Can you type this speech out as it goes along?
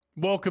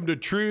Welcome to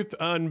Truth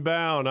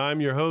Unbound. I'm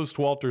your host,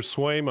 Walter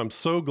Swaim. I'm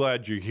so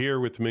glad you're here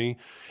with me.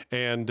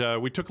 And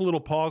we took a little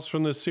pause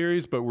from this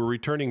series, but we're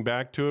returning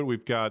back to it.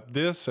 We've got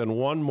this and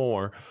one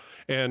more.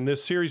 And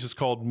this series is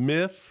called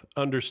Myth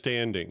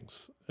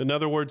Understandings. In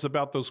other words,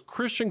 about those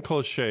Christian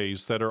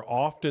cliches that are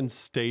often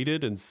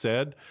stated and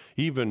said,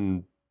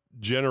 even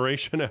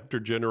generation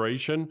after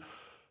generation,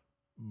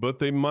 but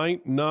they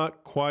might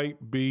not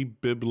quite be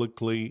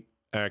biblically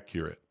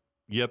accurate,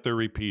 yet they're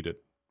repeated,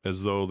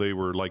 as though they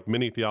were like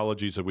many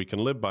theologies that we can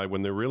live by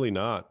when they're really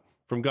not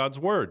from God's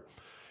word.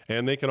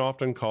 And they can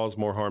often cause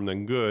more harm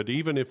than good,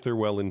 even if they're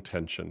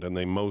well-intentioned, and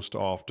they most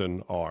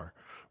often are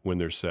when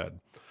they're said.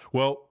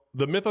 Well,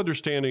 the myth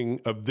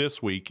understanding of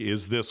this week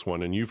is this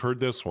one, and you've heard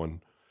this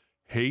one.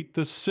 Hate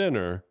the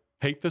sin,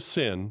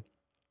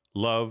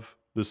 love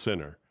the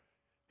sinner.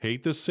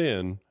 Hate the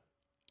sin,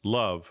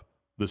 love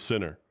the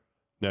sinner.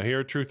 Now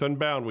here at Truth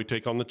Unbound, we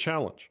take on the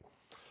challenge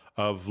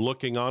of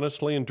looking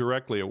honestly and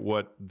directly at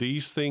what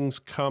these things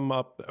come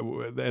up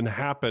and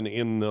happen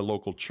in the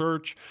local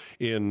church,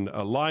 in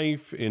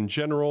life in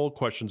general,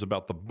 questions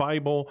about the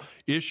Bible,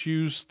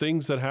 issues,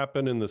 things that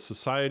happen in the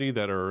society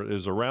that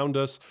is around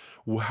us.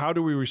 How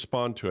do we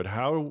respond to it?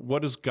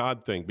 What does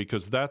God think?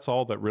 Because that's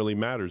all that really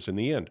matters in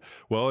the end.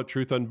 Well, at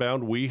Truth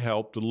Unbound, we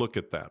help to look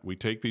at that. We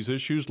take these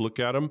issues, look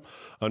at them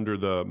under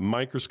the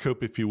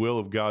microscope, if you will,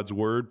 of God's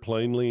word,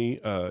 plainly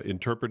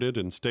interpreted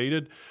and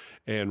stated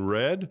and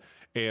read,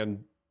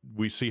 and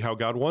we see how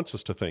God wants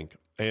us to think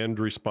and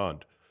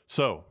respond.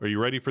 So, are you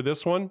ready for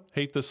this one?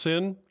 Hate the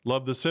sin,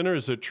 love the sinner.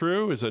 Is it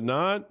true? Is it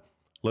not?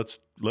 Let's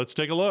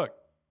take a look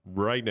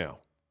right now.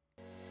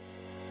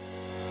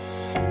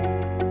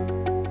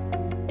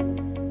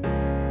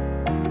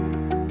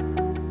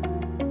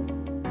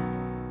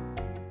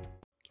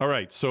 All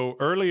right, so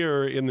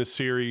earlier in the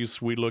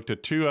series, we looked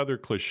at two other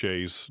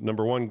cliches.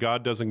 Number one,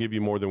 God doesn't give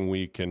you more than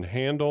we can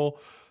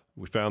handle.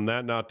 We found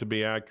that not to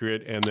be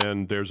accurate. And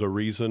then there's a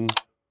reason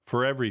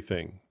for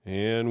everything.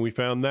 And we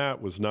found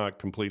that was not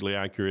completely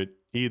accurate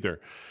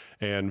either,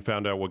 and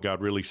found out what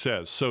God really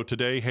says. So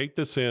today, hate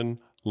the sin,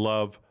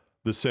 love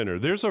the sinner.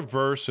 There's a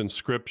verse in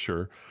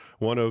Scripture,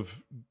 one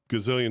of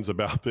gazillions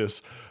about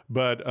this,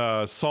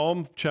 but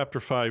Psalm chapter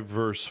 5,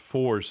 verse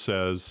 4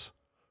 says,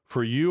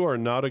 "For you are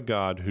not a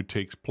God who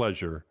takes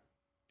pleasure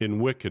in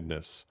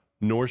wickedness,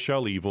 nor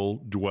shall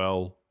evil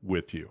dwell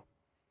with you."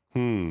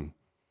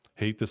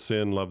 Hate the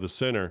sin, love the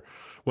sinner.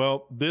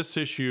 Well, this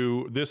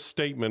issue, this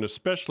statement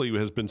especially,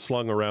 has been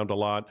slung around a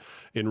lot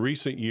in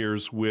recent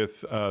years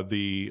with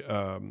the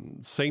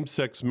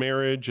same-sex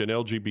marriage and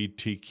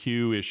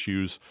LGBTQ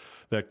issues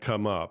that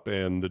come up,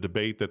 and the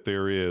debate that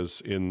there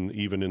is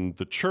even in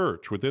the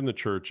church, within the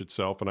church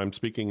itself, and I'm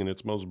speaking in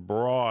its most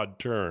broad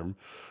term,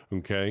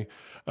 okay?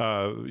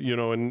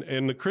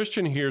 And the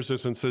Christian hears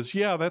this and says,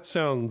 yeah, that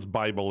sounds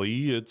Bible-y,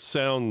 it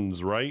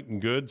sounds right and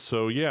good,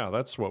 so yeah,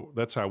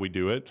 that's how we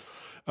do it.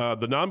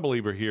 The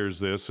non-believer hears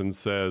this and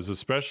says,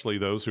 especially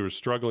those who are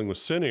struggling with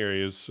sin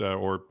areas,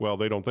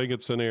 they don't think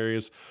it's sin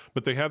areas,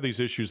 but they have these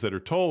issues that are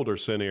told are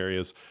sin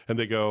areas, and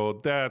they go,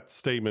 that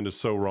statement is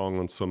so wrong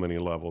on so many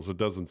levels. It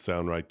doesn't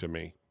sound right to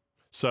me.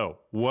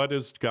 So what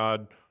does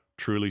God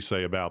truly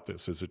say about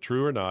this? Is it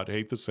true or not?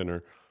 Hate the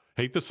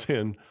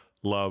sin,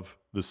 love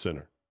the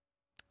sinner.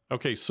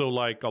 Okay, so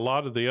like a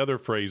lot of the other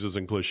phrases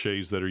and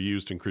cliches that are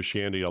used in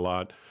Christianity a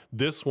lot,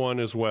 this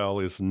one as well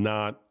is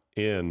not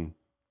in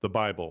the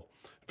Bible.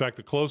 In fact,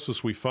 the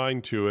closest we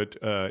find to it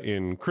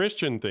in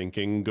Christian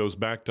thinking goes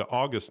back to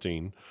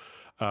Augustine,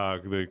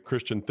 the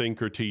Christian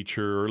thinker,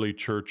 teacher, early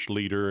church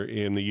leader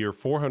in the year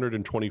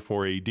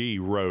 424 AD,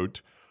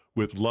 wrote,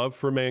 "With love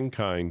for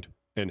mankind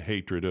and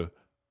hatred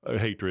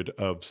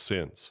of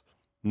sins."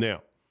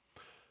 Now,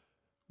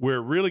 where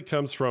it really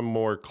comes from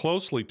more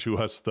closely to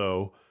us,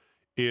 though,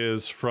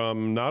 is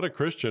from not a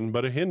Christian,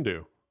 but a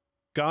Hindu.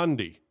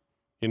 Gandhi,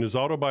 in his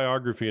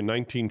autobiography in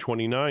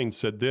 1929,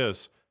 said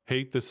this,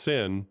 "Hate the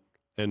sin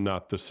and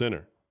not the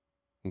sinner."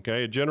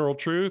 Okay, a general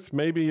truth,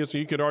 maybe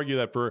you could argue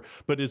that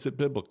but is it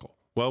biblical?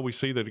 Well, we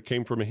see that it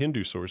came from a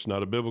Hindu source,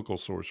 not a biblical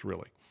source,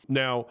 really.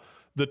 Now,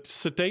 the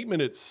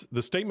statement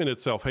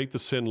itself, hate the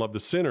sin, love the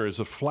sinner, is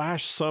a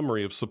flash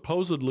summary of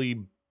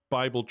supposedly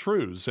Bible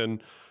truths,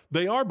 and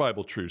they are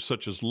Bible truths,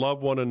 such as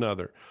love one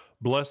another,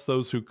 bless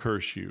those who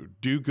curse you,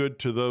 do good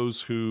to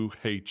those who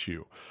hate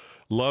you,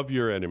 love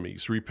your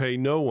enemies, repay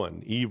no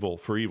one evil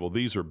for evil.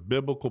 These are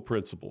biblical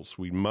principles.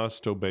 We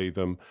must obey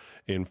them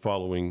in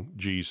following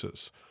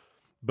Jesus.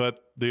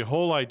 But the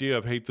whole idea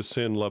of hate the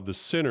sin, love the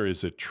sinner,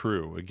 is it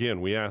true?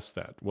 Again, we ask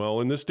that. Well,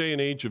 in this day and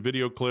age of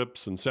video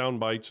clips and sound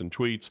bites and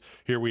tweets,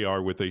 here we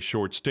are with a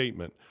short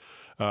statement.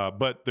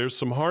 But there's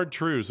some hard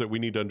truths that we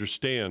need to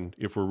understand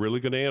if we're really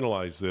going to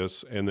analyze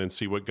this and then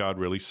see what God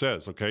really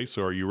says. Okay,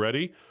 so are you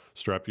ready?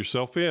 Strap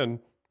yourself in.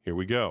 Here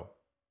we go.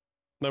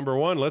 Number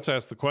one, let's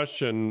ask the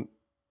question,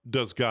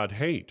 does God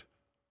hate?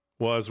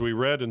 Well, as we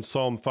read in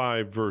Psalm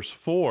 5, verse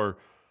 4,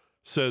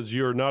 says,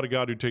 "You're not a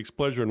God who takes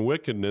pleasure in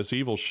wickedness.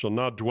 Evil shall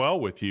not dwell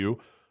with you."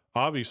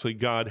 Obviously,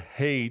 God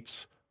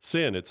hates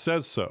sin. It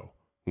says so,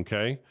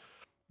 okay?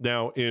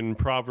 Now, in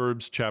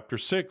Proverbs chapter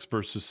 6,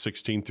 verses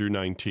 16 through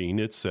 19,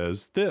 it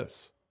says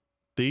this: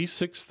 "These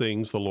 6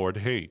 things the Lord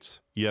hates.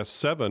 Yes,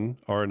 7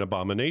 are an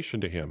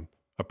abomination to him: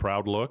 a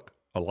proud look,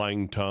 a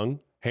lying tongue,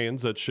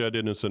 hands that shed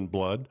innocent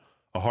blood,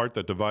 a heart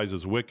that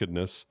devises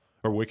wickedness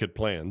or wicked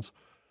plans,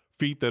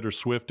 feet that are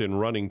swift in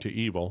running to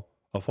evil,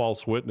 a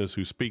false witness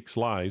who speaks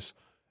lies,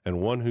 and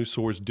one who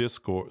sows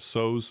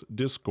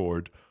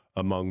discord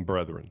among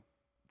brethren."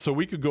 So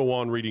we could go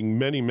on reading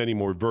many, many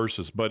more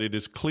verses, but it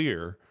is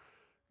clear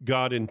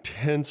God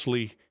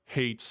intensely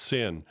hates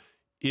sin.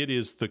 It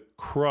is the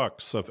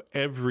crux of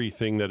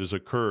everything that has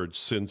occurred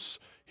since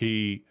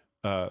he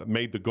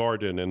made the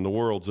garden and the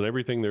worlds and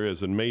everything there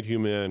is, and made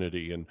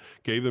humanity and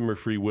gave them a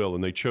free will,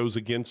 and they chose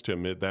against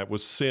him. That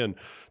was sin.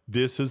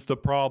 This is the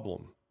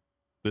problem.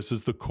 This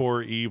is the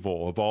core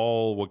evil of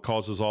all what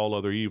causes all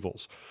other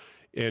evils.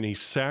 And he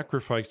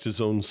sacrificed his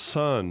own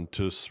son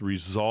to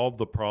resolve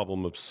the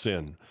problem of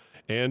sin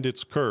and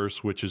its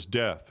curse, which is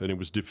death. And it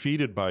was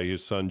defeated by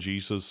his son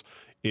Jesus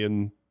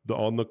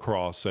on the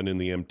cross and in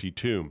the empty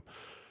tomb.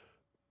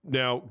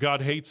 Now,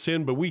 God hates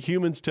sin, but we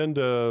humans tend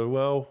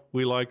to,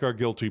 we like our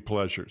guilty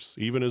pleasures.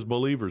 Even as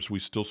believers, we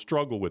still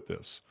struggle with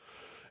this,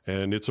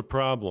 and it's a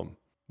problem.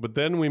 But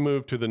then we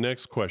move to the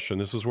next question.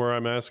 This is where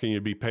I'm asking you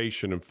to be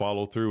patient and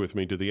follow through with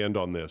me to the end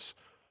on this.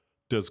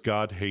 Does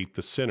God hate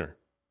the sinner?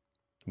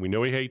 We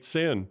know he hates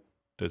sin.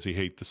 Does he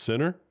hate the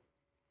sinner?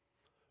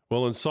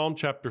 Well, in Psalm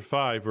chapter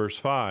 5, verse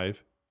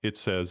 5, it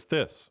says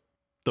this: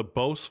 "The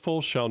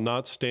boastful shall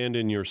not stand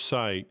in your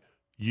sight.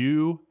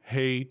 You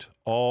hate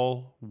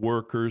all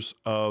workers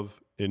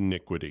of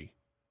iniquity."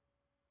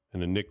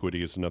 And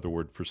iniquity is another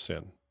word for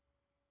sin.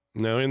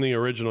 Now, in the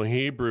original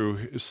Hebrew,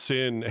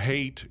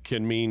 hate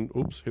can mean,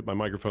 hit my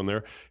microphone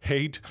there.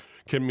 Hate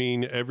can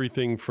mean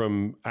everything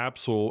from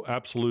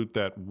absolute,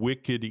 that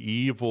wicked,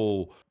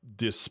 evil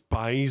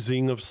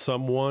despising of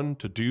someone,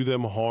 to do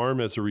them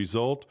harm as a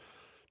result,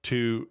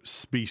 to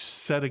be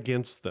set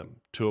against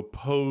them, to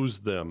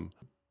oppose them,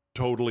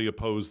 totally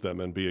oppose them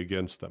and be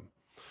against them.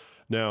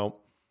 Now,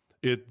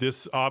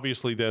 this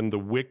obviously then the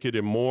wicked,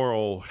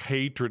 immoral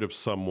hatred of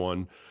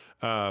someone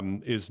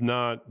is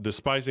not,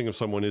 despising of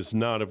someone is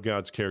not of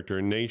God's character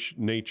and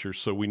nature.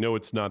 So we know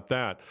it's not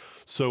that.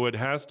 So it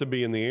has to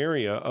be in the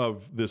area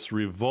of this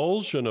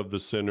revulsion of the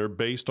sinner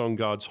based on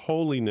God's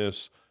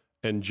holiness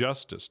and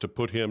justice, to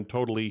put him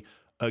totally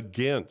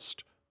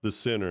against the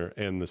sinner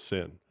and the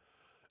sin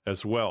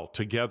as well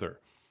together.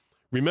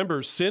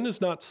 Remember, sin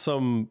is not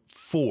some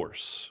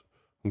force.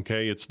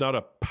 Okay, it's not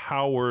a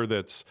power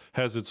that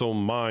has its own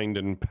mind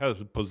and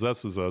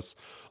possesses us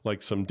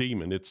like some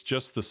demon. It's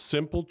just the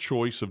simple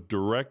choice of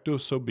direct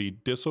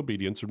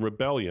disobedience and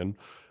rebellion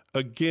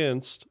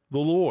against the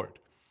Lord,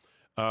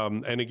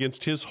 and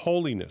against his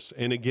holiness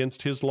and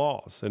against his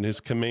laws and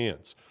his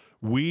commands.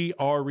 We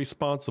are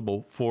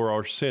responsible for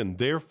our sin.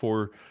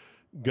 Therefore,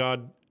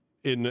 God,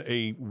 in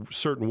a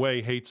certain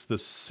way, hates the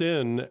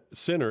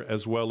sinner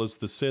as well as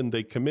the sin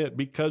they commit,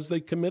 because they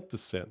commit the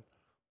sin.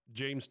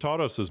 James taught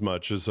us as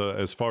much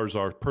as far as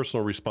our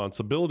personal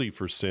responsibility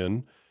for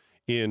sin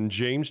in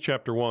James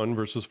chapter 1,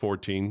 verses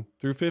 14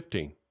 through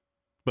 15.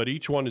 "But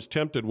each one is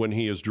tempted when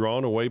he is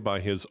drawn away by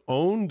his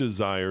own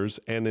desires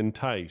and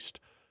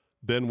enticed.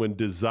 Then when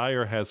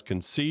desire has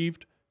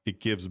conceived, it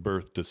gives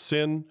birth to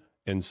sin,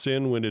 and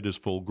sin, when it is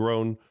full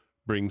grown,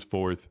 brings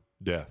forth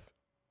death."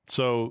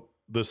 So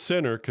the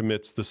sinner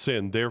commits the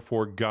sin.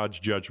 Therefore, God's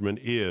judgment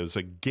is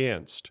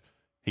against,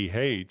 he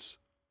hates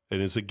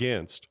and is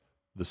against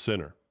the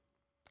sinner.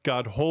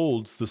 God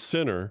holds the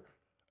sinner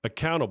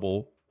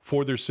accountable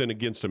for their sin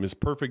against him. His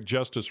perfect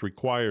justice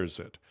requires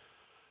it.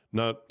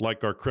 Not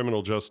like our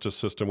criminal justice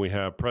system we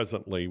have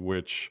presently,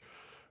 where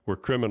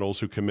criminals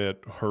who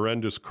commit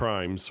horrendous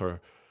crimes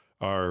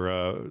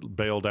are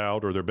bailed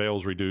out, or their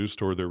bail's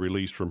reduced, or they're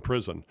released from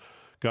prison.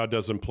 God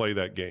doesn't play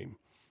that game.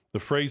 The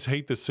phrase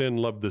 "hate the sin,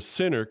 love the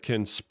sinner"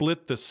 can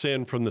split the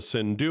sin from the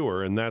sin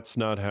doer, and that's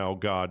not how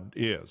God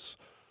is.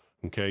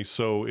 Okay,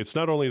 so it's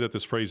not only that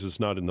this phrase is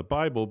not in the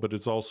Bible, but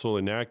it's also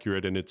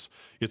inaccurate, and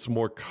it's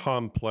more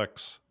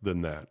complex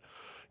than that.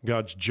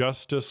 God's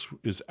justice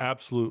is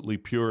absolutely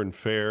pure and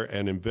fair,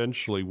 and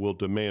eventually will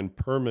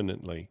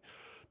permanently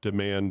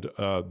demand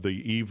that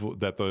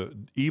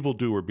the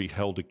evildoer be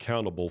held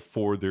accountable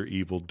for their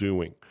evil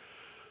doing.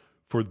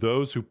 For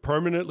those who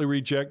permanently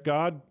reject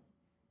God,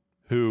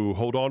 who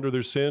hold on to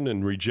their sin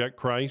and reject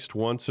Christ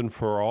once and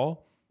for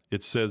all,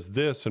 it says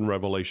this in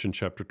Revelation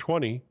chapter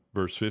 20,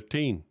 verse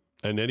 15.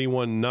 "And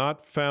anyone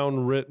not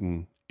found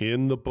written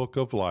in the book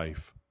of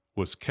life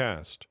was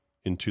cast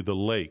into the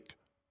lake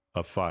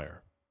of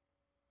fire."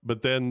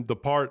 But then the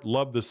part,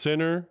 "love the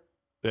sinner,"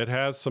 it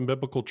has some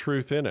biblical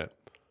truth in it,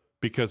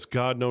 because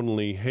God not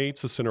only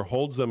hates the sinner,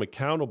 holds them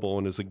accountable,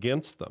 and is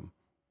against them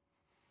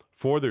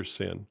for their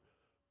sin,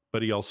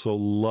 but he also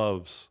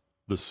loves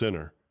the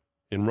sinner.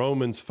 In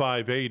Romans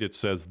 5:8, it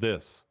says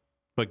this: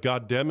 "But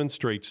God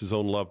demonstrates his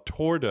own love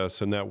toward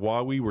us, in that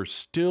while we were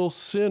still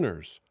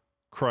sinners,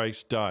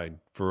 Christ died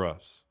for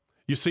us."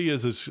 You see,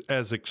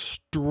 as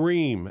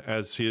extreme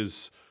as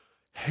his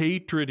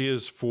hatred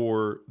is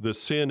for the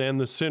sin and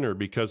the sinner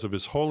because of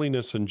his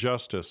holiness and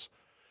justice,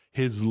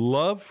 his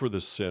love for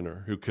the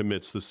sinner who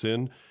commits the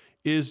sin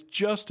is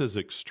just as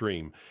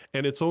extreme.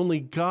 And it's only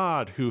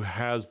God who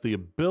has the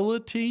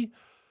ability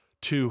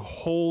to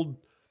hold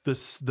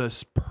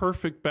this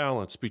perfect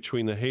balance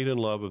between the hate and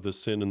love of the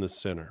sin and the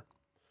sinner.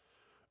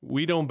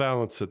 We don't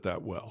balance it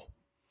that well.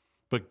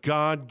 But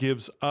God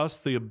gives us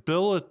the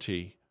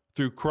ability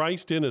through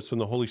Christ in us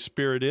and the Holy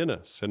Spirit in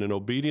us and in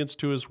obedience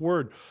to his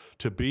word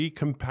to be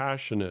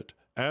compassionate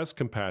as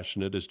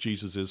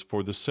Jesus is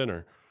for the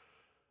sinner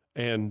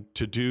and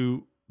to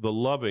do the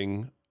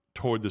loving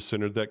toward the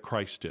sinner that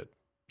Christ did.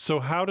 So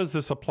how does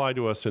this apply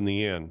to us in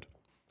the end?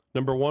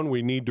 Number one,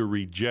 we need to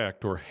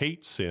reject or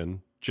hate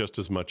sin just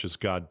as much as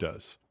God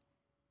does.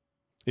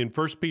 In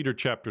 1 Peter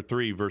chapter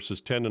 3,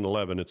 verses 10 and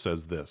 11, it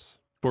says this,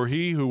 "For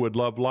he who would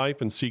love life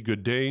and see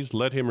good days,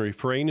 let him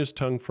refrain his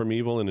tongue from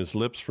evil and his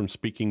lips from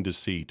speaking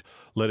deceit.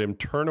 Let him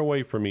turn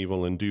away from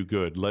evil and do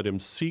good. Let him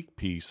seek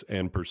peace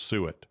and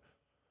pursue it."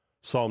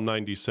 Psalm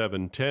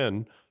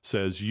 97:10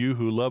 says, "You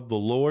who love the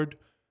Lord,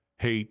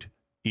 hate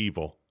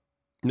evil."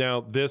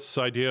 Now, this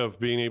idea of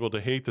being able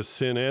to hate the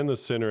sin and the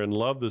sinner and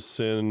love the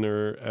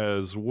sinner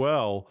as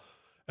well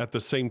at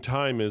the same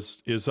time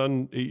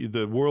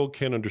the world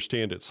can't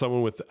understand it.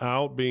 Someone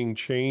without being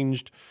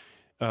changed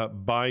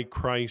by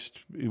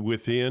Christ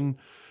within,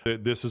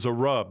 this is a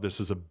rub. This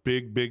is a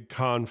big, big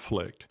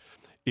conflict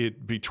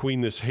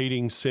between this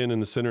hating sin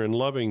and the sinner and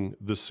loving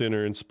the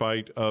sinner in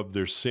spite of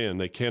their sin.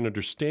 They can't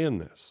understand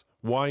this.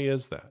 Why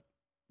is that?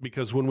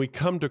 Because when we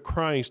come to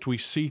Christ, we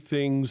see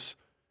things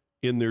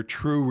in their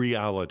true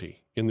reality,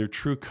 in their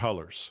true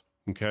colors,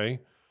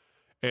 okay?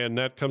 And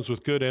that comes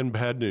with good and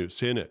bad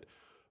news in it.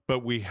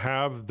 But we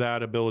have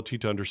that ability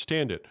to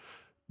understand it.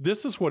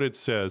 This is what it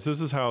says. This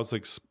is how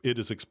it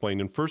is explained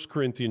in 1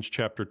 Corinthians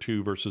chapter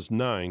 2, verses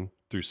 9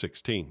 through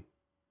 16.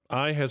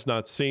 "Eye has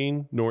not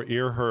seen, nor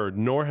ear heard,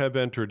 nor have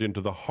entered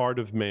into the heart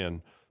of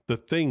man the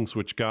things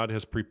which God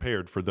has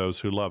prepared for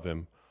those who love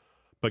him.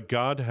 But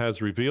God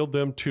has revealed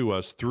them to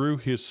us through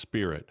his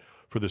Spirit.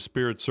 For the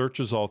Spirit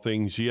searches all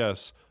things,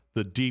 yes,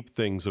 the deep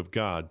things of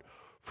God.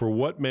 For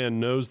what man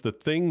knows the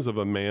things of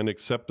a man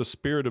except the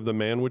spirit of the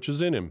man which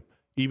is in him?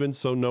 Even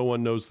so no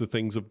one knows the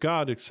things of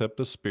God except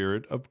the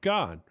Spirit of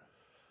God.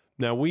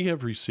 Now we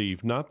have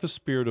received not the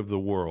spirit of the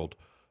world,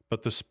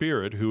 but the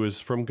Spirit who is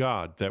from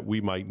God, that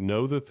we might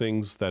know the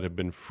things that have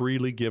been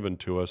freely given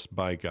to us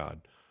by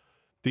God.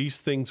 These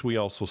things we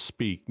also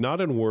speak,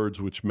 not in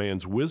words which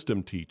man's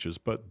wisdom teaches,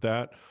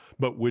 but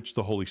which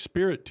the Holy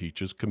Spirit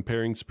teaches,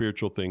 comparing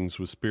spiritual things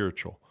with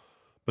spiritual.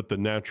 But the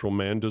natural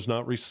man does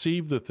not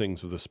receive the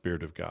things of the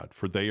Spirit of God,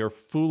 for they are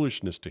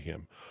foolishness to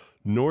him,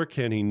 nor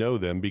can he know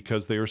them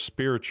because they are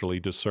spiritually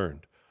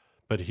discerned.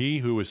 But he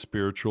who is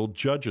spiritual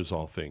judges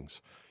all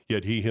things,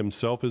 yet he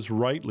himself is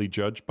rightly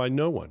judged by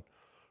no one.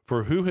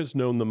 For who has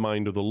known the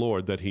mind of the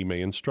Lord that he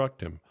may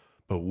instruct him?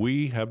 But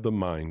we have the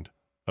mind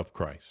of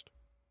Christ."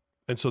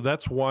 And so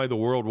that's why the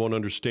world won't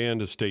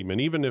understand a statement,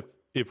 even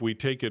if we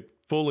take it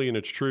fully and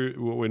it's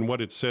true, when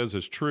what it says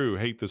is true,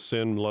 hate the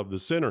sin, love the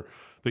sinner,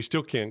 they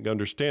still can't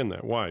understand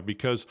that. Why?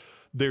 Because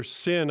their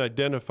sin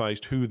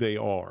identifies who they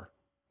are,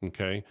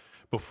 okay?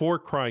 Before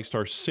Christ,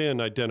 our sin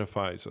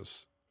identifies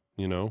us,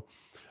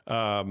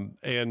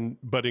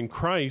 but in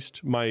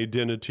Christ, my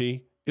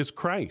identity is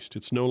Christ.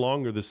 It's no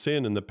longer the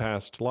sin in the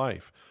past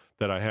life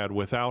that I had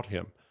without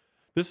him.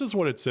 This is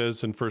what it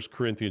says in 1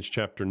 Corinthians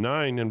chapter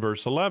 9 and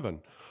verse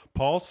 11.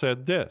 Paul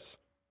said this,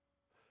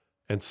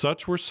 "And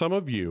such were some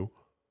of you,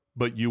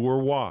 but you were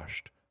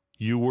washed,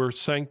 you were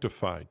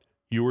sanctified,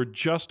 you were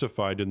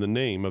justified in the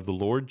name of the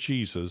Lord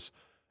Jesus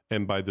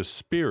and by the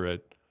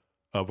Spirit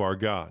of our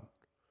God."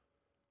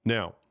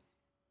 Now,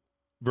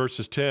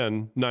 verses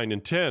 9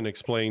 and 10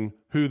 explain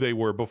who they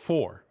were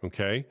before,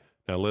 okay?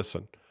 Now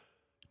listen.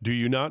 "Do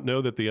you not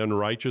know that the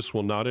unrighteous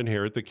will not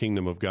inherit the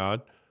kingdom of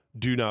God?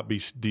 Do not be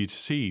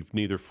deceived,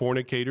 neither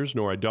fornicators,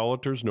 nor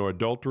idolaters, nor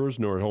adulterers,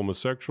 nor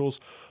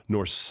homosexuals,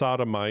 nor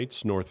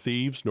sodomites, nor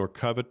thieves, nor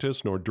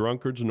covetous, nor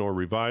drunkards, nor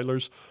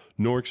revilers,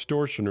 nor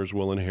extortioners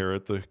will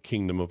inherit the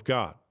kingdom of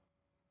God."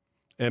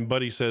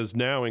 But he says,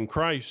 now in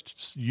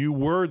Christ, you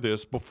were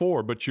this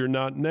before, but you're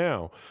not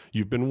now.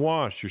 You've been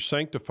washed, you're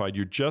sanctified,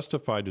 you're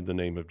justified in the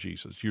name of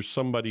Jesus. You're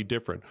somebody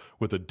different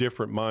with a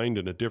different mind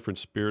and a different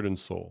spirit and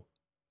soul.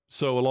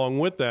 So along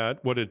with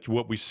that,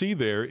 what we see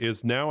there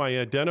is now I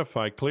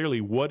identify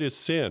clearly what is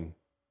sin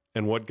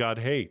and what God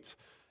hates,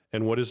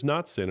 and what is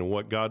not sin and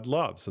what God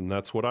loves. And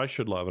that's what I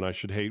should love, and I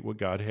should hate what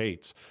God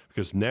hates,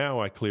 because now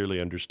I clearly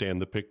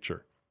understand the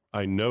picture.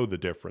 I know the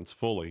difference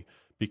fully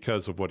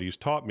because of what he's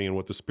taught me and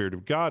what the Spirit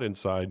of God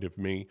inside of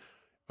me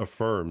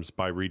affirms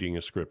by reading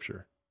a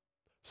scripture.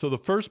 So the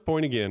first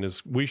point again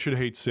is we should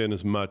hate sin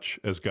as much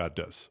as God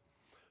does.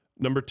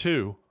 Number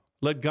 2,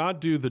 let God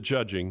do the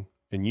judging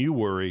and you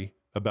worry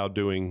about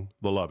doing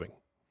the loving.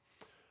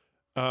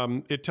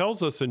 It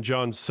tells us in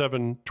John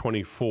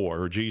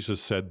 7:24,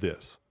 Jesus said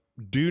this,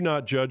 "Do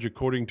not judge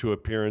according to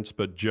appearance,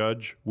 but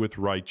judge with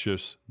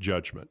righteous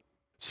judgment."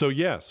 So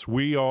yes,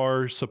 we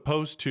are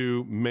supposed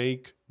to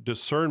make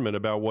discernment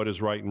about what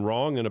is right and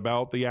wrong and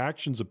about the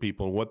actions of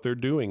people and what they're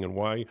doing and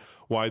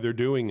why they're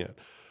doing it.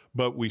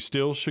 But we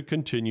still should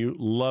continue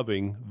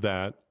loving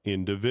that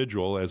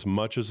individual as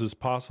much as is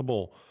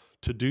possible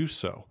to do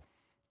so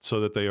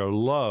that they are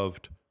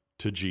loved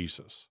to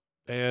Jesus.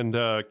 And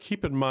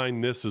keep in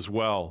mind this as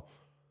well.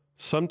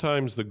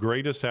 Sometimes the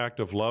greatest act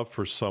of love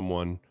for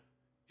someone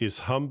is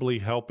humbly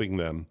helping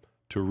them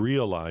to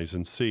realize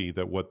and see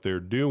that what they're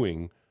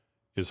doing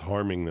is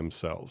harming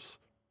themselves.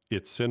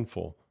 It's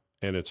sinful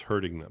and it's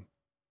hurting them.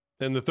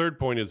 And the third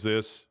point is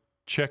this: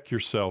 check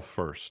yourself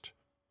first.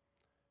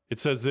 It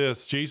says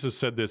this, Jesus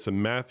said this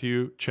in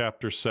Matthew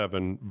chapter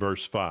 7,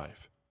 verse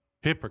 5.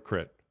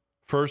 Hypocrite,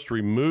 first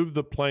remove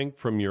the plank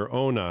from your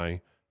own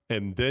eye,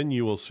 and then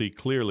you will see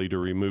clearly to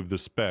remove the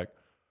speck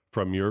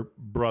from your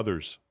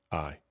brother's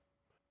eye.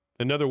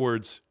 In other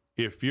words,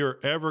 if you're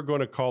ever going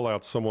to call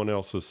out someone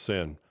else's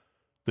sin,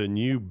 then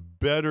you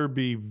better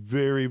be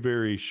very,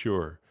 very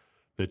sure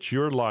that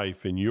your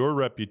life and your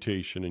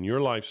reputation and your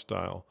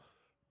lifestyle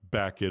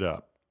back it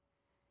up.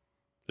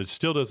 It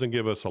still doesn't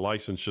give us a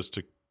license just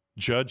to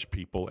judge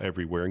people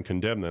everywhere and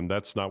condemn them.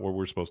 That's not what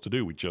we're supposed to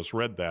do. We just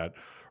read that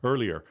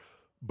earlier.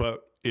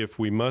 But if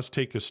we must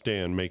take a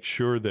stand, make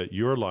sure that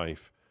your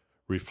life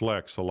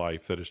reflects a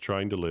life that is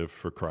trying to live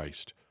for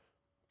Christ,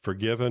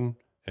 forgiven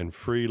and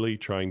freely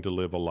trying to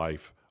live a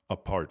life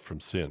apart from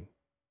sin.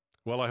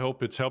 Well, I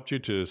hope it's helped you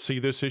to see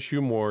this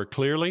issue more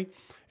clearly.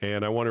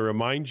 And I want to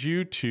remind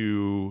you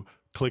to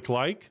click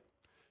like,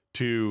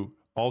 to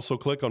also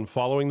click on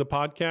following the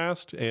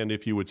podcast, and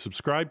if you would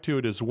subscribe to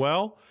it as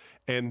well,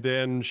 and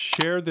then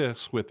share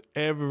this with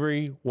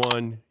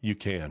everyone you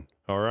can.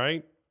 All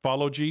right?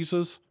 Follow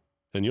Jesus,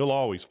 and you'll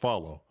always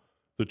follow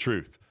the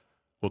truth.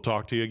 We'll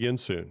talk to you again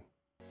soon.